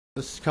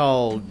This is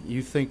called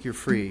You Think You're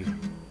Free.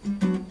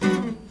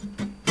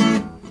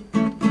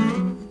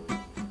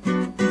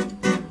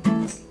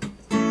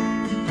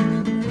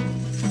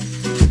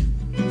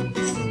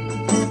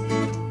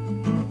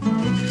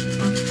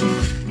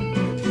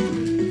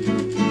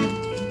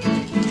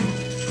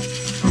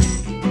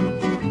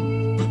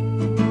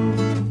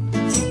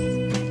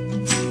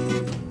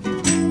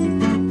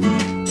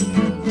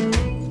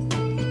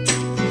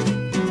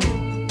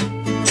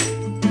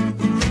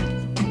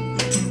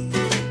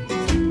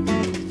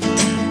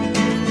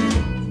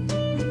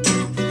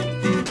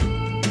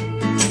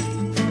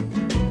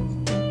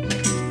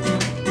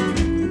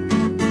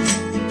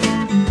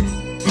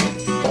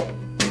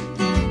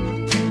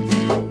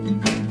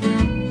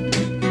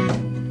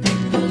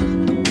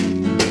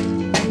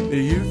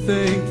 You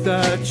think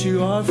that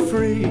you are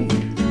free.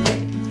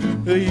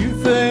 You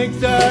think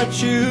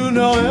that you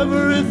know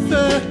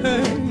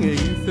everything. You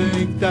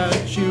think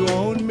that you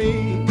own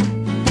me.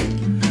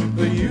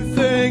 You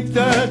think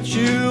that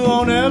you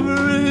own everything.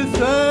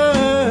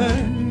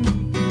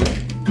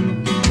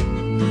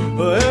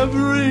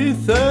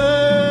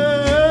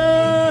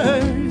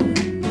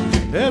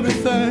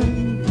 Everything.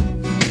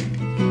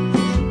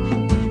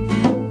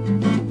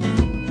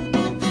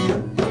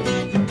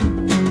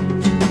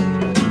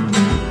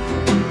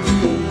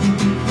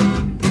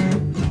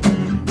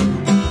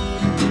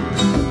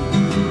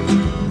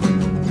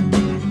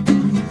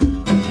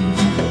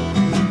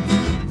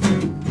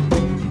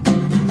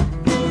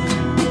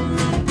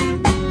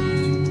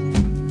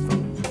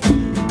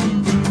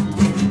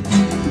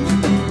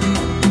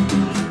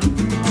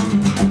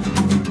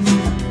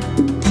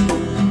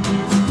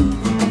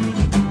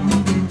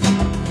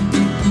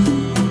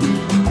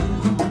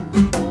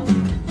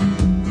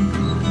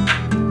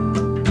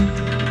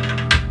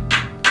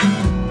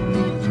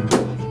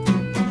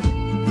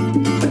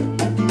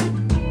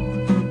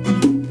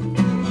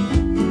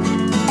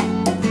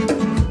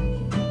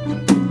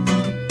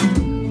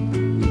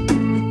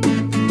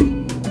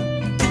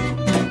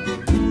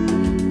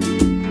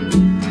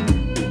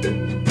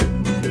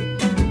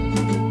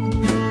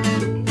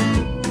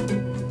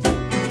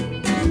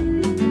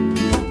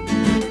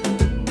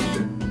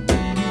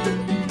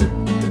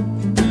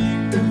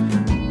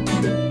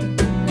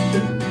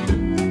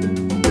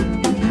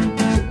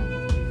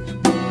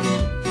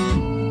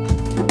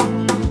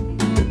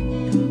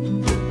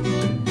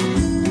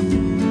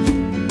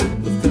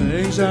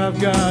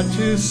 I've got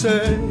to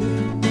say,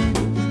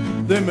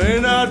 they may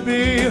not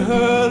be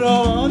heard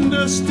or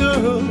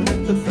understood.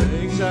 The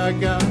things I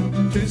got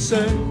to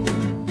say,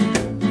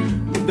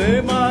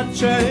 they might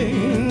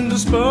change the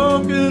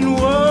spoken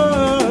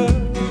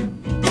word.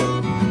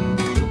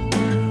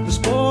 The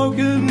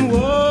spoken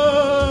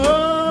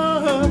word.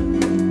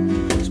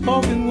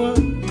 Spoken word.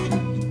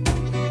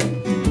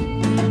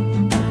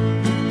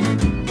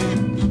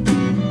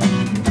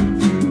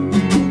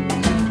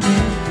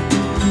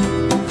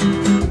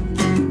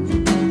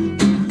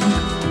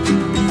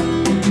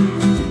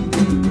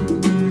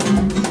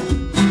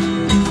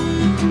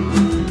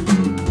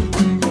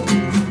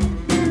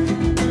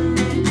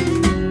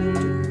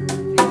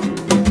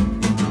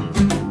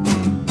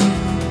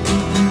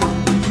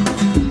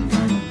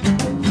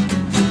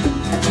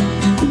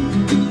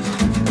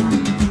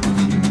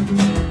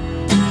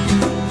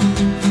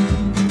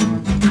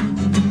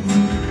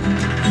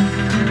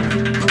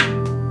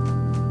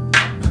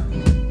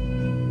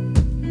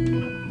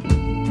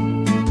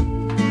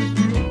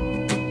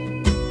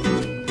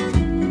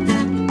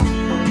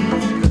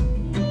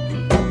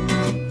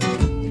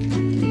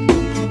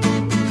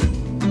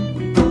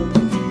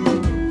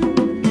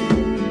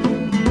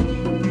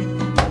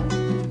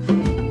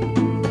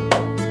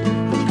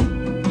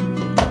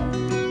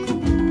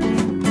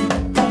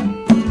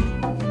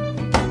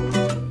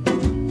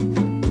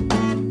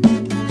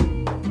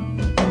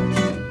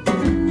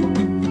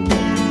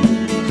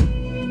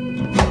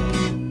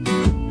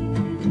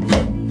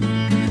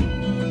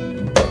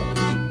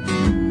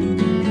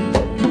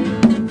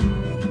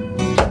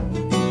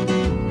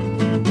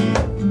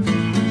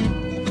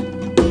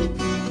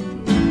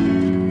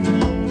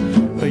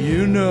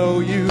 You know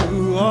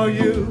you are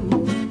you.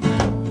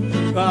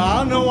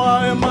 I know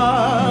why am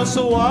I,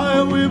 so why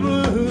are we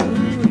blue?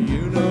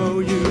 You know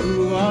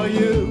you are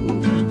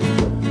you.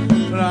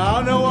 And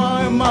I know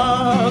why am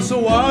I, so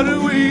why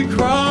do we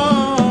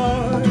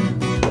cry?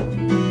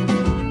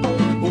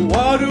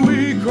 Why do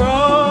we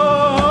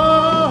cry?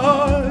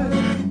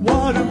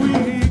 Why do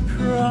we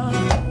cry?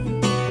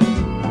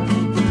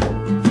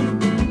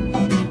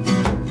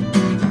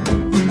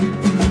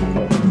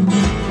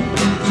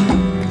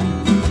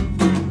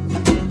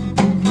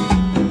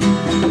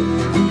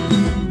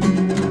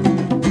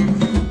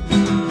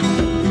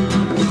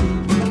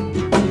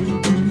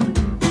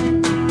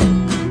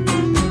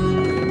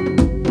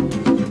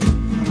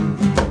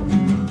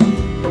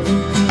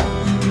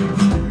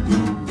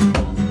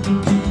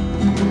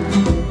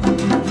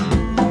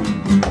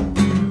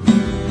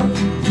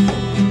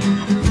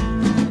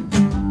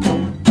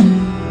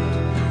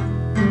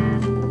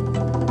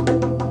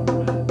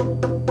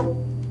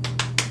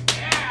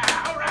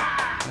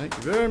 Thank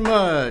you very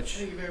much.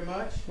 Thank you very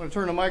much. I'm going to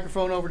turn the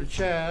microphone over to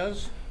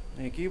Chaz.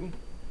 Thank you.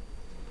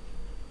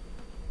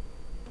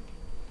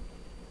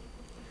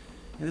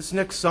 And this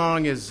next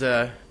song is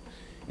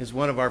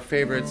one of our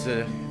favorites.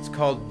 It's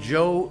called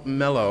Joe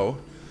Mello.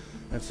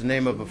 That's the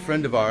name of a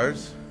friend of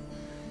ours.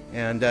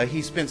 And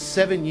he spent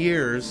 7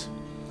 years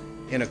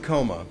in a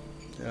coma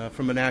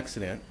from an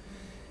accident.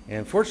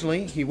 And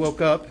fortunately, he woke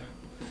up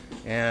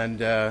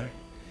and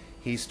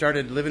he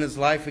started living his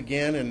life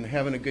again and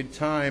having a good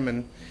time.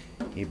 And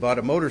he bought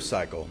a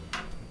motorcycle.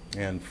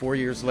 And 4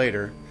 years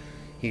later,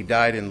 he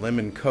died in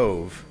Lemon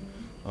Cove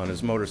on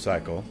his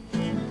motorcycle.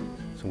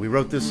 So we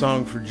wrote this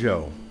song for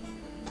Joe.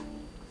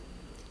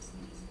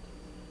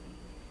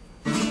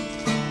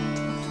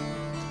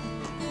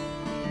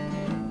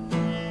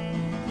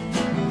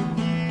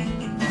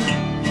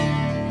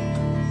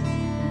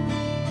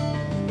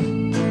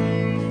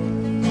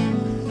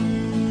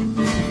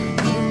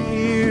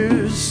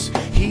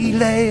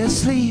 Lay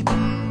asleep.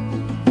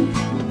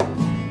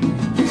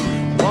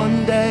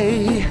 One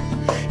day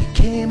he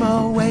came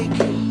awake.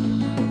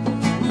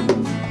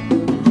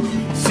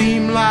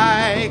 Seemed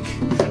like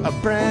a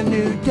brand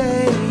new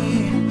day,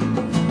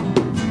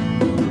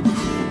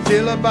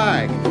 till a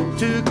bike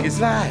took his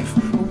life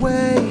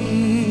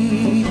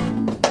away.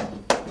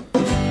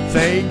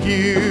 Thank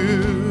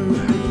you,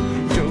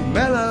 Joe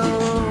Mello.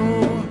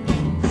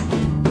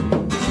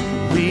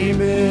 We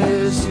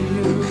miss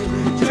you,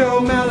 Joe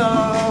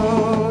Mello.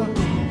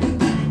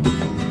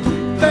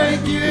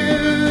 Thank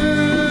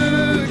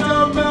you,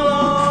 Joe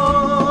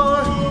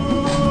Mello.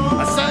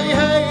 I say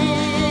hey,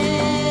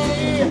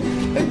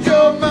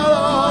 Joe Mello.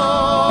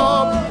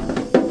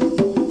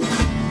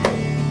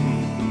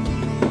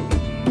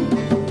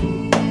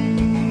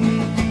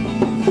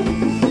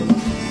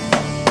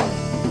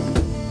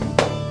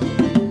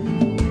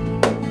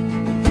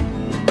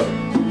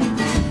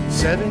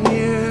 7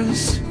 years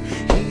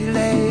he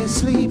lay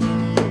asleep.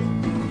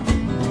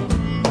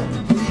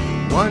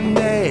 One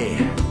day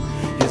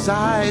his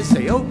eyes,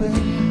 they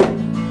opened.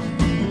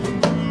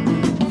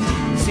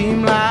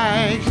 Seemed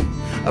like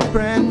a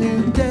brand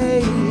new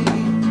day.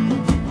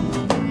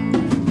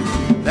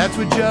 That's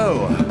what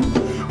Joe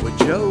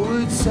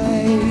would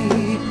say.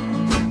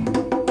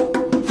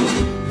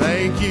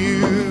 Thank you,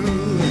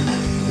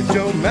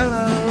 Joe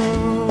Mello.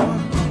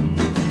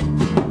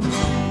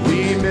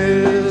 We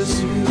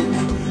miss you,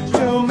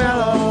 Joe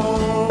Mello.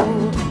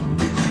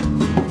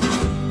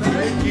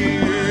 Thank you,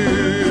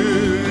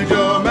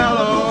 Joe Mello.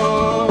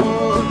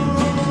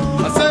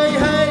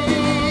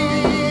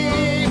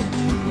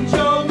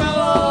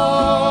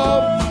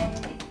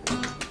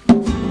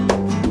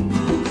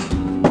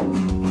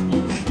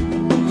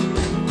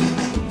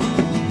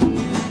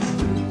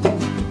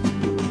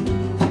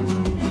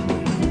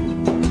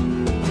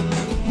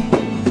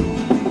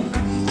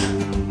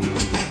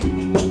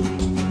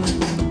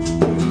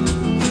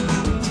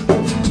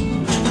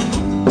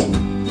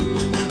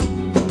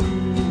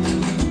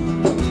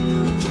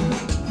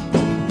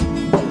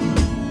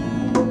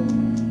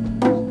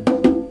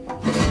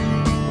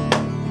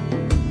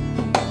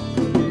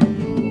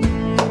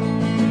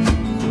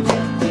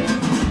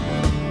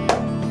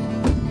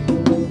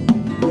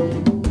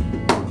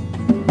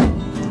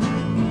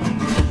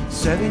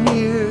 7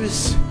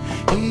 years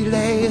he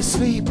lay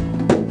asleep.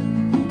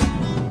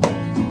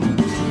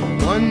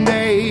 One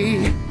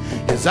day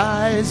his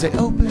eyes, they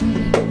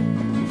opened.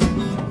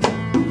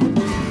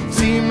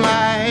 Seemed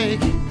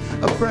like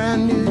a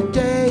brand new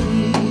day,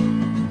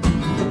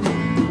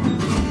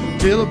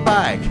 till a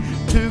bike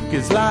took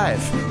his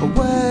life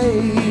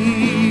away.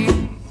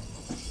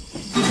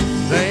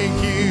 Thank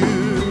you,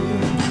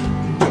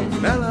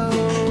 Mello.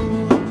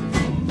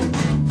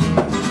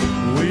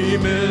 We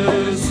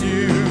miss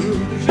you,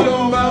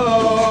 Joe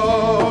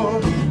Mello.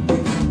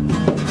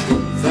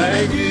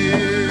 Thank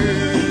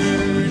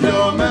you,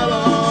 Joe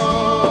Mello.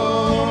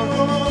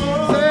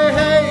 Say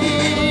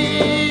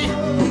hey,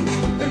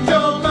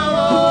 Joe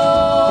Mello.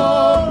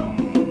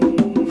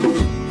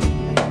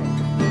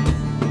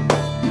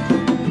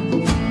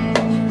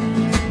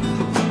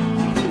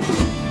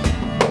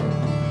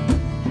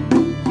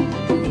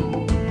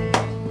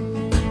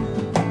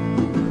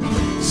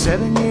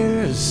 7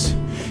 years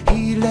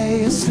he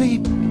lay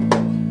asleep.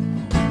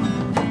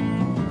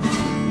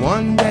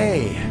 One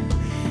day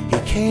he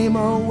came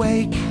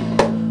awake.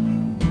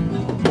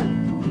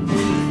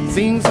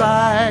 Seems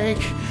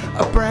like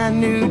a brand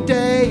new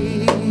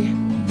day.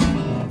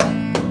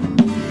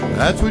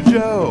 That's what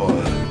Joe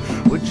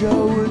would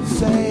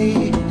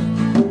say.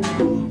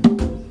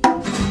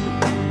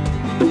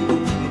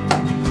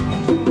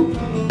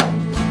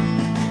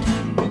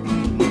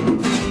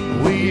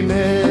 We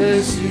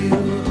miss you,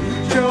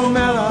 Joe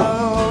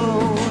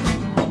Mello.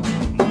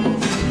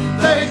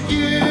 Thank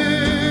you,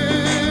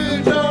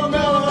 Joe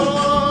Mello.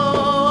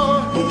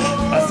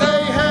 I say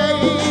hey,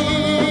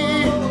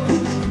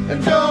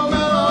 Joe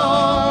Mello.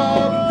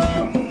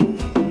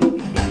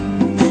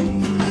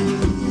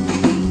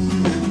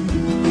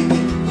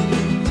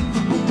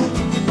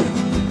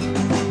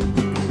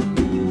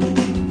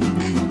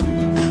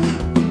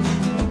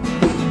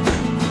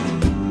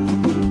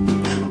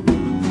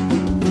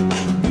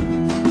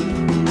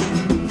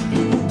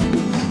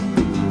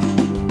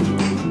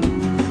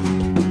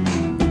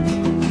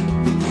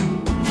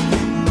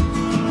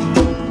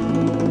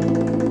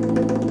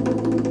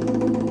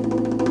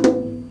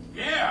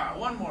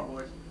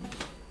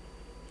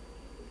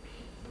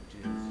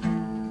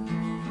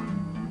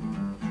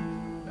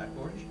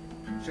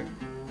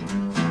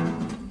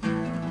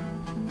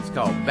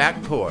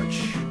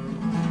 porch.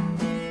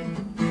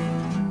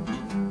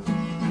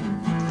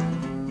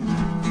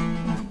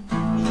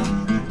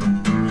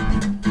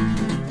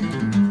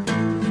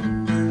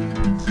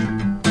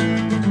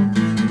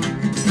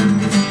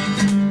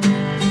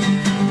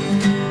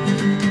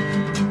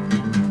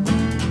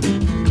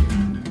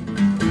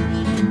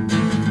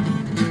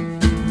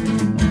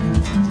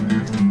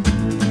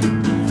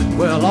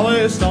 Well, I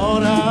always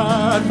thought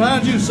I'd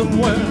find you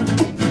somewhere,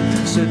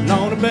 sitting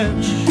on a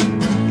bench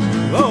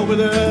over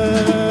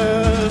there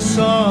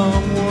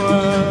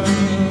somewhere.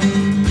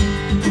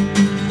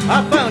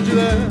 I found you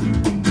there.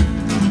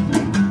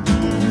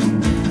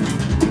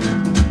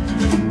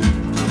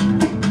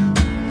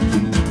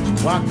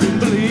 Well, I couldn't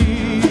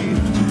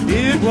believe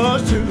it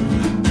was true.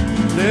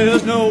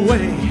 There's no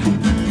way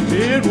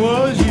it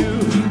was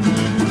you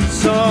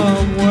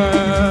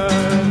somewhere.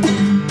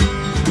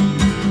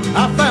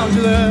 I found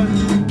you there.